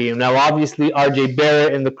national team. Now, obviously, R.J.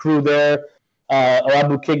 Barrett and the crew there,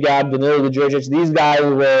 Abu Kigab, Danilo Djordjic, these guys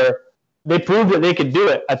they proved that they could do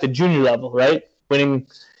it at the junior level, right? Winning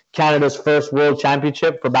Canada's first world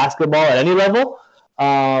championship for basketball at any level.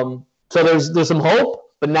 So there's some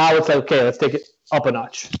hope, but now it's like, okay, let's take it up a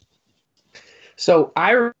notch. So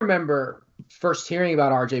I remember first hearing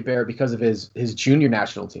about RJ Barrett because of his junior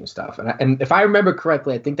national team stuff. And if I remember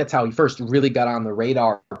correctly, I think that's how he first really got on the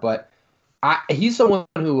radar. But he's someone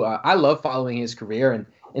who I love following his career.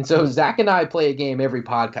 And so Zach and I play a game every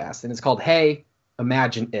podcast, and it's called Hey,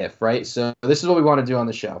 Imagine If, right? So this is what we want to do on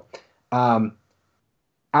the show. And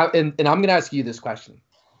I'm going to ask you this question.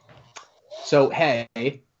 So, hey,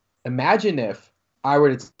 imagine if I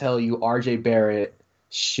were to tell you RJ Barrett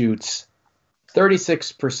shoots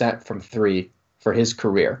 36% from 3 for his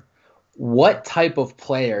career. What type of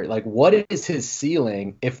player, like what is his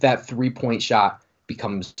ceiling if that 3-point shot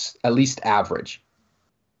becomes at least average?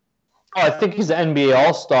 Oh, I think he's an NBA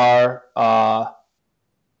All-Star, a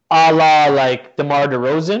la like DeMar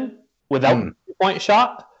DeRozan without the 3-point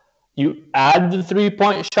shot. You add the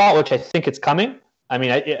 3-point shot, which I think it's coming. I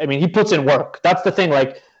mean, he puts in work. That's the thing.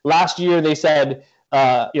 Like last year, they said, he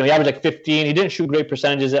averaged like 15. He didn't shoot great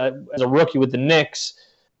percentages as a rookie with the Knicks,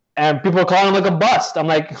 and people are calling him like a bust. I'm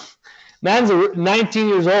like, man's 19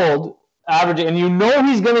 years old, averaging, and you know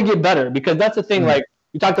he's going to get better because that's the thing. Like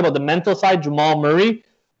you talked about the mental side, Jamal Murray,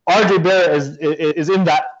 RJ Barrett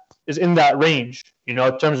is in that range, in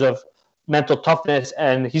terms of mental toughness,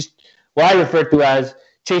 and he's what I refer to as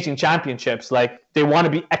chasing championships. Like they want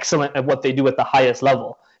to be excellent at what they do at the highest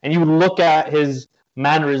level. And you look at his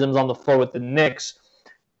mannerisms on the floor with the Knicks,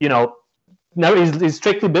 he's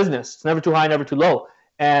strictly business. It's never too high, never too low.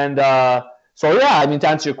 And so yeah, I mean, to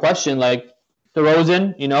answer your question, like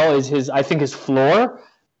DeRozan, is I think his floor.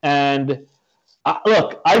 And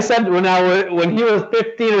look, I said when he was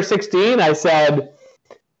 15 or 16, I said,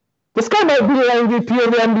 this guy might be the MVP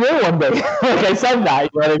of the NBA one day. Like I said that,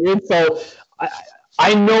 you know what I mean? So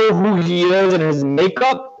I know who he is and his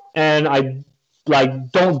makeup, and I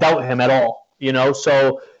don't doubt him at all.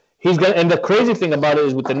 So he's gonna. And the crazy thing about it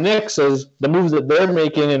is with the Knicks is the moves that they're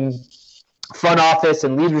making in front office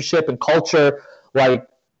and leadership and culture. Like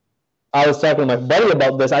I was talking to my buddy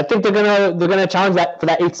about this. I think they're gonna challenge that for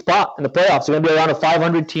that 8th spot in the playoffs. They're gonna be around a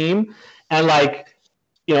 500 team, and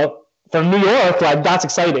from New York, like that's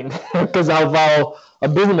exciting because of how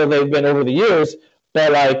abysmal they've been over the years.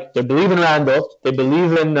 But they believe in Randall, they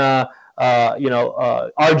believe in RJ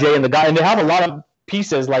and the guy, and they have a lot of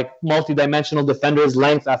pieces like multi-dimensional defenders,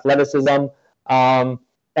 length, athleticism, and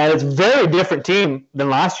it's a very different team than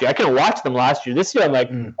last year. I couldn't watch them last year. This year,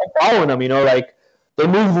 I'm following them. They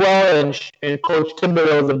move well, and Coach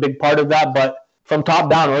Thibodeau is a big part of that. But from top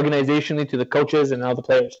down, organizationally to the coaches and all the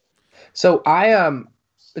players. So and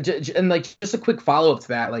just a quick follow up to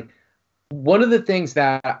that, like one of the things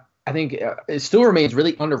that I think it still remains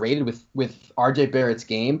really underrated with RJ Barrett's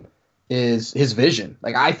game is his vision.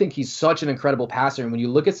 Like I think he's such an incredible passer, and when you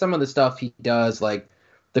look at some of the stuff he does, like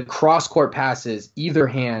the cross court passes, either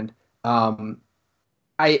hand, I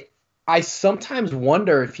sometimes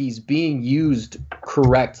wonder if he's being used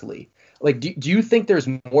correctly. Like, do you think there's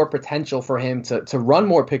more potential for him to run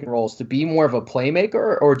more pick and rolls, to be more of a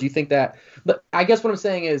playmaker, or do you think that? But I guess what I'm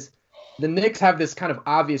saying is the Knicks have this kind of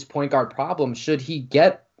obvious point guard problem. Should he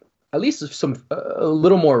get at least a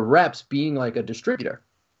little more reps being like a distributor?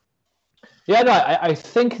 Yeah, no, I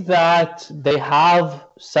think that they have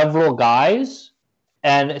several guys,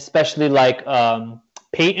 and especially like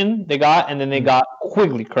Peyton they got, and then they got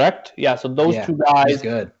Quigley, correct? Yeah, so those two guys,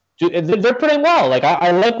 good. They're playing well. Like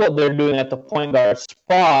I like what they're doing at the point guard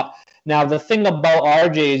spot. Now the thing about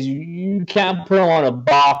RJ is you can't put him on a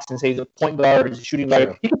box and say he's a point guard or he's a shooting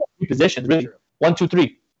guard. He can play 3 positions, really. 1, 2,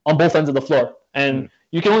 3 on both ends of the floor, and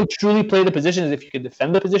you can only truly play the positions if you can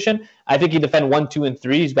defend the position. I think he defend 1, 2, and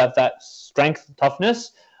 3. He's got that strength,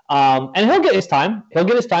 toughness, and he'll get his time.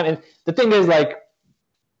 And the thing is, like,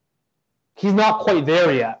 he's not quite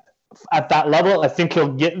there yet at that level. I think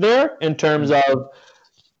he'll get there in terms of,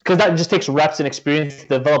 because that just takes reps and experience to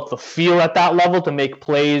develop the feel at that level to make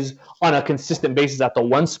plays on a consistent basis at the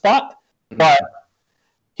one spot. But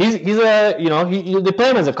they play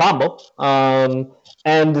him as a combo.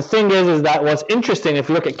 And the thing is that what's interesting, if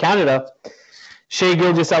you look at Canada, Shai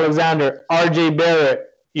Gilgeous-Alexander, RJ Barrett,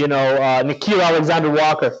 Nickeil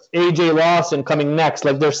Alexander-Walker, AJ Lawson coming next.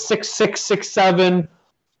 Like they're 6'6", 6'7"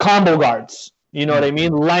 combo guards. You know what I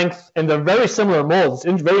mean? Length, and they're very similar molds.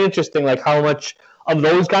 It's very interesting, like how much of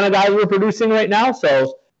those kind of guys we're producing right now.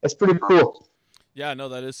 So it's pretty cool. Yeah, no,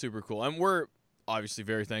 that is super cool. And we're obviously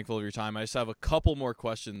very thankful of your time. I just have a couple more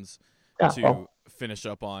questions to finish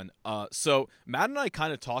up on. So Matt and I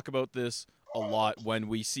kind of talk about this a lot when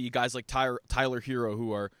we see guys like Tyler Hero,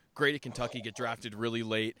 who are great at Kentucky, get drafted really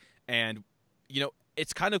late. And,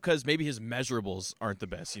 it's kind of because maybe his measurables aren't the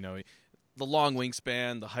best. The long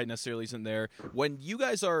wingspan, the height necessarily isn't there. When you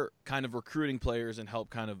guys are kind of recruiting players and help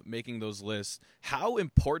kind of making those lists, how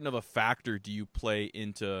important of a factor do you play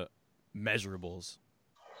into measurables?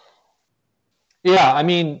 Yeah, I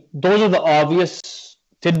mean, those are the obvious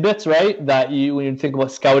tidbits, right? That when you think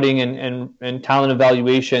about scouting and talent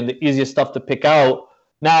evaluation, the easiest stuff to pick out.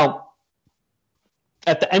 Now,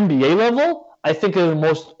 at the NBA level, I think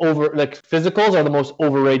physicals are the most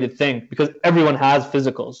overrated thing because everyone has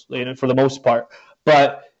physicals, for the most part.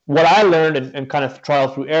 But what I learned and kind of trial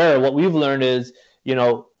through error, what we've learned is,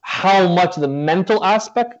 how much the mental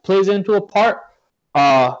aspect plays into a part.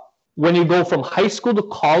 when you go from high school to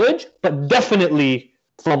college, but definitely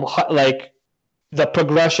from like the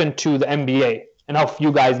progression to the NBA and how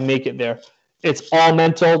few guys make it there. It's all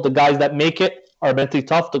mental. The guys that make it are mentally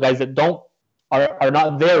tough. The guys that don't are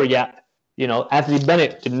not there yet. You know, Anthony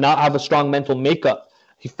Bennett did not have a strong mental makeup.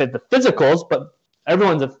 He fit the physicals, but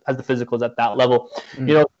everyone has the physicals at that level.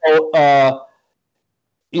 You know, so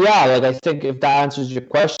yeah, like I think if that answers your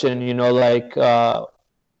question, you know, like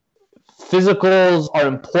physicals are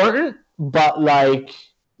important, but like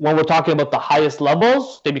when we're talking about the highest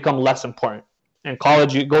levels, they become less important. And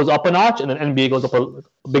college it goes up a notch, and then NBA goes up a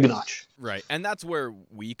big notch. Right, and that's where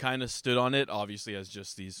we kind of stood on it, obviously as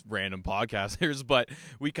just these random podcasters, but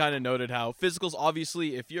we kind of noted how physicals,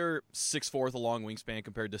 obviously, if you're 6'4" with a long wingspan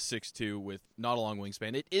compared to 6'2" with not a long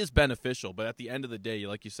wingspan, it is beneficial, but at the end of the day,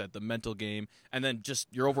 like you said, the mental game, and then just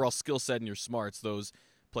your overall skill set and your smarts, those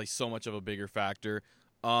play so much of a bigger factor.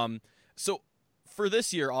 So for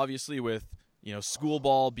this year, obviously with school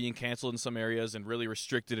ball being canceled in some areas and really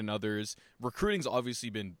restricted in others, recruiting's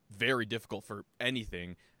obviously been very difficult for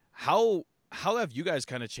anything. How have you guys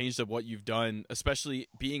kind of changed up what you've done, especially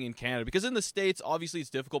being in Canada? Because in the States, obviously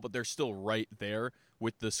it's difficult, but they're still right there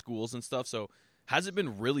with the schools and stuff. So has it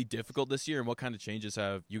been really difficult this year, and what kind of changes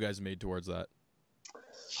have you guys made towards that?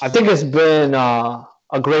 I think it's been a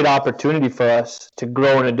great opportunity for us to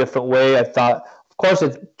grow in a different way. I thought, of course,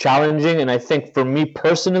 it's challenging, and I think for me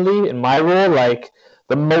personally, in my role, like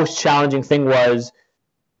the most challenging thing was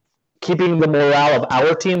keeping the morale of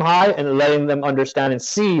our team high and letting them understand and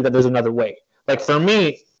see that there's another way. Like for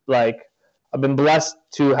me, like I've been blessed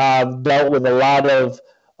to have dealt with a lot of,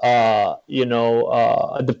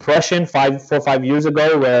 depression 4 or 5 years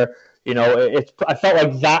ago, where I felt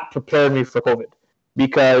like that prepared me for COVID,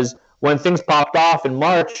 because when things popped off in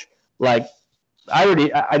March, like I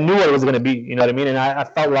knew what it was going to be, you know what I mean? And I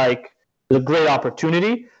felt like it was a great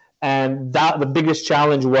opportunity. And that the biggest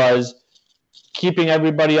challenge was keeping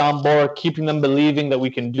everybody on board, keeping them believing that we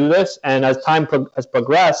can do this. And as time has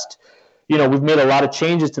progressed, we've made a lot of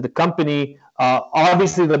changes to the company.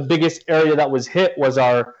 Obviously, the biggest area that was hit was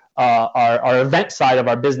our event side of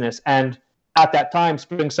our business. And at that time,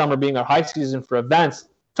 spring, summer being our high season for events,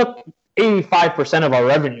 took 85% of our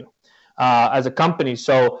revenue as a company.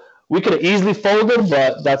 So we could have easily folded,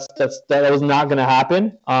 but that was not going to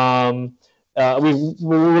happen. We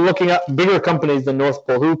were looking at bigger companies than North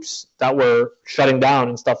Pole Hoops that were shutting down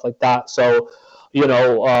and stuff like that. So,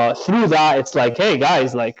 through that, it's like, hey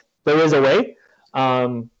guys, like there is a way.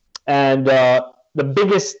 The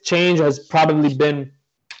biggest change has probably been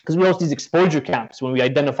because we host these exposure camps when we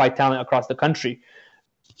identify talent across the country.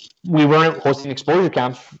 We weren't hosting exposure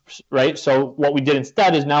camps, right? So what we did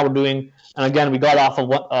instead is now we're doing, and again, we got off of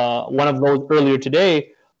one of those earlier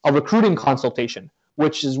today, a recruiting consultation,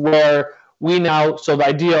 which is where so the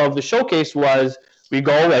idea of the showcase was we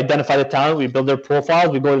go, we identify the talent, we build their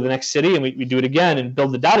profiles, we go to the next city, and we do it again and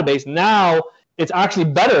build the database. Now it's actually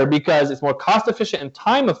better because it's more cost efficient and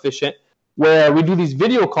time efficient, where we do these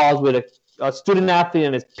video calls with a student athlete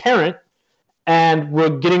and his parent, and we're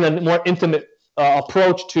getting a more intimate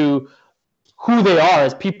approach to who they are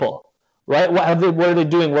as people, right? What are they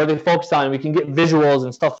doing? What are they focused on? We can get visuals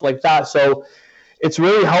and stuff like that. So it's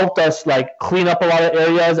really helped us like clean up a lot of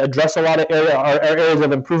areas, address a lot of areas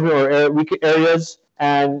of improvement or weak areas,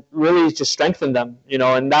 and really just strengthen them,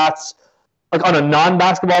 and that's like on a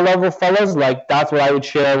non-basketball level, fellas, like that's what I would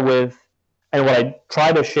share with, and what I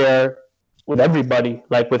try to share with everybody,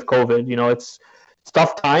 like with COVID, it's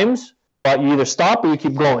tough times, but you either stop or you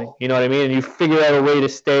keep going, you know what I mean? And you figure out a way to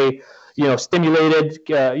stay, stimulated,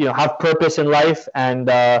 have purpose in life. And,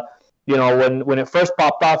 when it first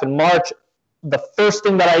popped off in March, the first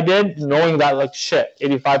thing that I did, knowing that like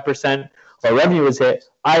 85% of our revenue was hit,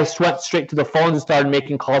 I went straight to the phones and started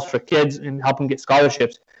making calls for kids and help them get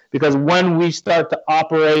scholarships. Because when we start to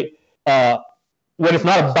operate, when it's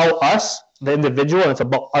not about us, the individual, and it's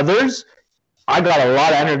about others, I got a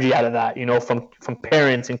lot of energy out of that, from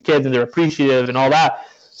parents and kids, and they're appreciative and all that.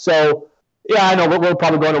 So yeah, I know we're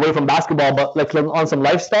probably going away from basketball, but like on some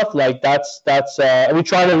life stuff, like that's we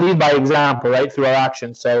try to lead by example, right, through our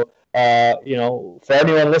actions. So for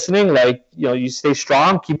anyone listening, like you stay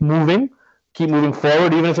strong, keep moving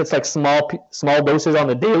forward, even if it's like small doses on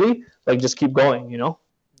the daily, like just keep going.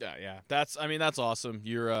 Yeah, that's awesome.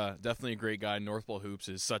 You're definitely a great guy. North Pole Hoops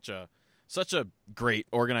is such a great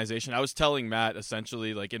organization. I was telling Matt,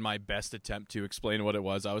 essentially, like in my best attempt to explain what it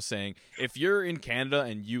was, I was saying, if you're in Canada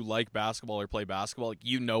and you like basketball or play basketball, like,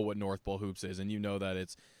 you know what North Pole Hoops is, and you know that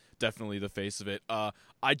it's definitely the face of it.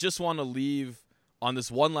 I just want to leave on this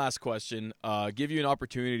one last question, give you an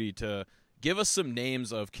opportunity to give us some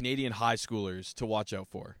names of Canadian high schoolers to watch out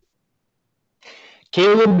for.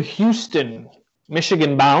 Caleb Houston,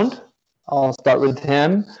 Michigan bound. I'll start with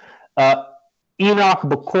him. Enoch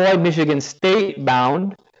McCoy, Michigan State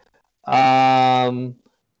bound. We got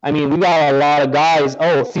a lot of guys.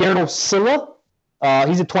 Oh, Thierno Silla.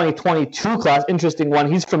 He's a 2022 class. Interesting one.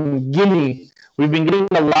 He's from Guinea. We've been getting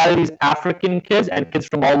a lot of these African kids and kids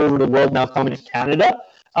from all over the world now coming to Canada.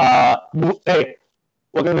 Hey,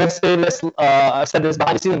 we're going to say this. I said this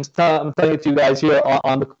behind the scenes. I'm telling it to you guys here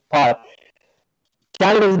on the pod.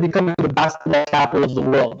 Canada is becoming the basketball capital of the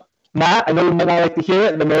world. Matt, I know you might not like to hear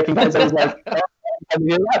it. The American guys always like, I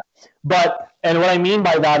hear that. But, and what I mean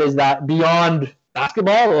by that is that beyond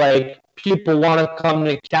basketball, like, people want to come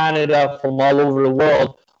to Canada from all over the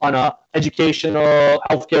world on a educational,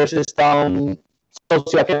 healthcare system,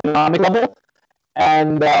 socioeconomic level.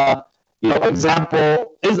 And, one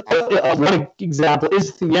example is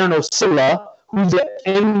Thierno Silla, who's an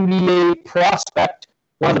NBA prospect,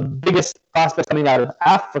 one of the biggest prospects coming out of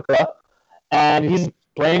Africa, and he's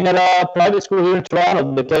playing at a private school here in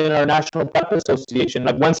Toronto. They play in our National Prep Association.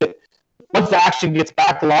 Like once the action gets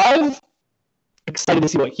back live, excited to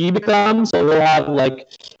see what he becomes. So they'll have like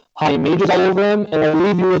high majors all over him, and I'll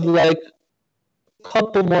leave you with like a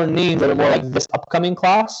couple more names that are more like this upcoming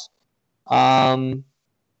class. Charles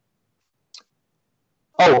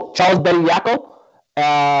Bediako.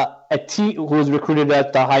 Who was recruited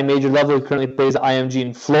at the high major level, who currently plays at IMG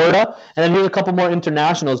in Florida. And then here's a couple more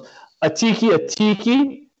internationals.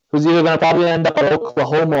 Atiki, who's either going to probably end up at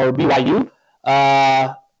Oklahoma or BYU,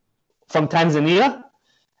 from Tanzania.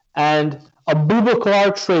 And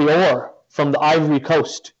Abubakar Traore from the Ivory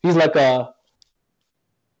Coast. He's like a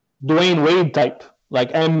Dwayne Wade type,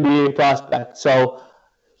 like NBA prospect. So,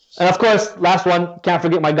 and of course, last one, can't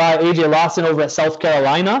forget my guy, AJ Lawson over at South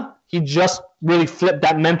Carolina. He just really flipped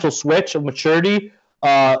that mental switch of maturity,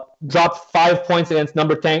 dropped 5 points against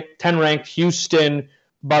number 10 ranked Houston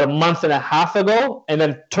about a month and a half ago, and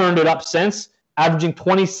then turned it up since, averaging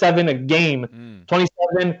 27 a game,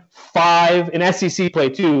 27-5 in SEC play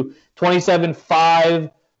too,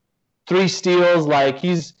 27-5, 3 steals. Like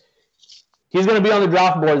he's going to be on the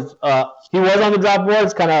draft boards. He was on the draft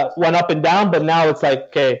boards, kind of went up and down, but now it's like,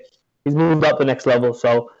 okay, he's moved up the next level.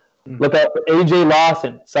 So look out for AJ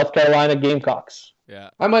Lawson, South Carolina Gamecocks.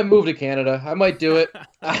 Yeah, I might move to Canada. I might do it.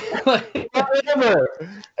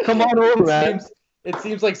 Come on over, man. It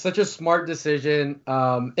seems like such a smart decision.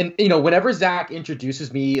 And whenever Zach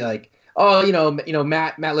introduces me, like, oh,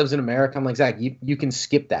 Matt lives in America, I'm like, Zach, you can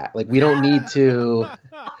skip that. Like, we don't need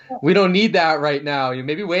that right now.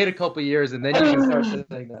 Maybe wait a couple years and then you can start saying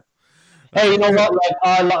that. Hey, you know what?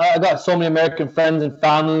 Like, I got so many American friends and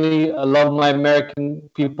family. I love my American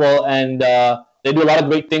people, and they do a lot of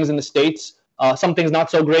great things in the States. Some things not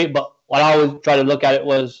so great, but what I always try to look at it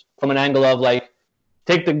was from an angle of, like,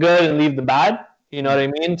 take the good and leave the bad. You know what I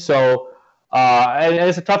mean? So and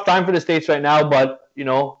it's a tough time for the States right now, but,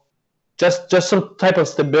 just some type of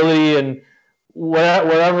stability and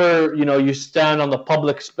wherever, you stand on the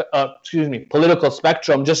political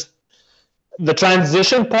spectrum, just the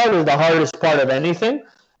transition part is the hardest part of anything.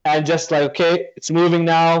 And just like, okay, it's moving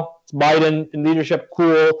now. It's Biden in leadership,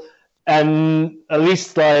 cool. And at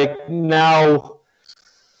least like now,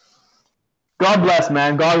 God bless,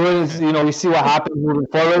 man. God willing, we see what happens moving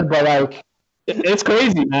forward. But like, it's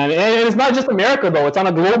crazy, man. And it's not just America though. It's on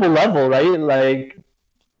a global level, right? Like,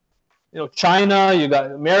 China, you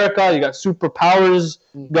got America, you got superpowers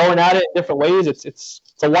going at it in different ways. It's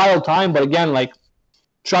a wild time. But again, like,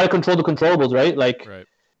 try to control the controllables, right? Like,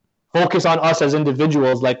 focus on us as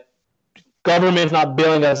individuals. Like, government's not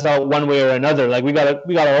bailing us out one way or another. Like, we got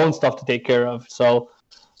our own stuff to take care of. So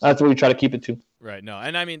that's what we try to keep it to. Right. No,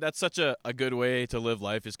 and I mean, that's such a good way to live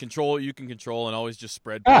life, is control what you can control and always just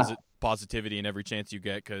spread positivity in every chance you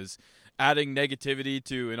get, because adding negativity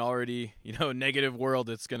to an already, negative world,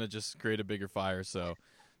 it's going to just create a bigger fire. So,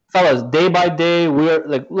 fellas, day by day, we're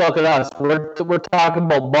like, look at us. We're talking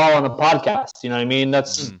about ball on the podcast. You know what I mean?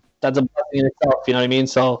 That's a blessing in itself. You know what I mean?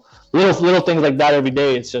 So little things like that every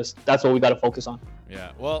day. It's just, that's what we got to focus on.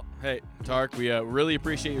 Yeah. Well, hey, Tariq, we really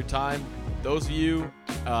appreciate your time. Those of you,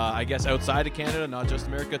 I guess, outside of Canada, not just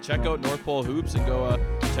America, check out North Pole Hoops and go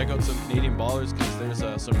check out some Canadian ballers, because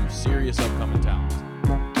there's some serious upcoming talent.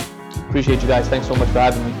 Appreciate you guys. Thanks so much for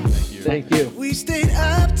having me. Thank you. We stayed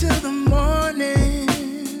up till the morning,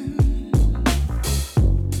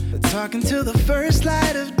 talking till the first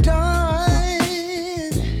light of dawn.